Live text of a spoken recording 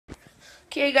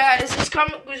Okay, guys, this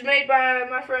comic was made by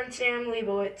my friend Sam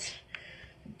Leibowitz,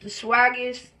 the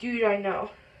swaggiest dude I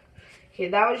know. Okay,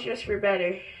 that was just for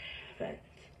better.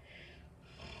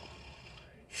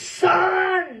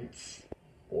 Sons!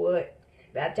 What?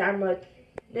 Bad time, but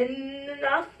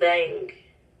nothing.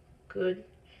 Good.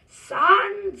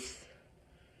 Sons!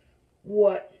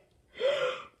 What?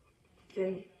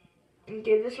 Then,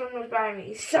 okay, this one was by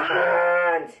me.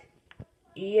 Sons!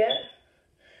 Yeah.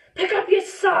 Pick up your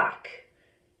sock.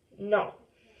 No.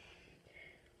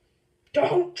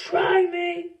 Don't try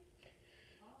me.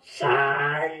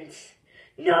 Sons.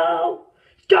 No.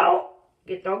 Don't.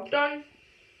 Get dunked on.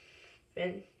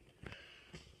 Then.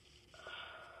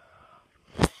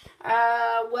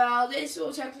 Well, this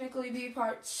will technically be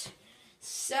parts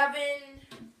 7.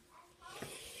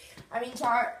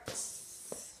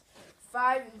 Parts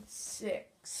 5 and 6.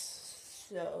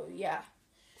 So, yeah.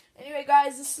 Anyway,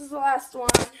 guys, this is the last one.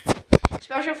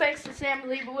 Special thanks to Sam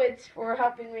Leibowitz for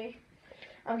helping me.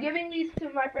 I'm giving these to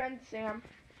my friend Sam.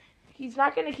 He's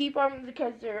not going to keep them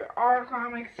because there are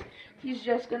comics. He's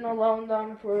just going to loan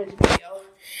them for his video.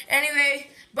 Anyway,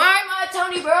 bye, my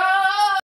Tony bro!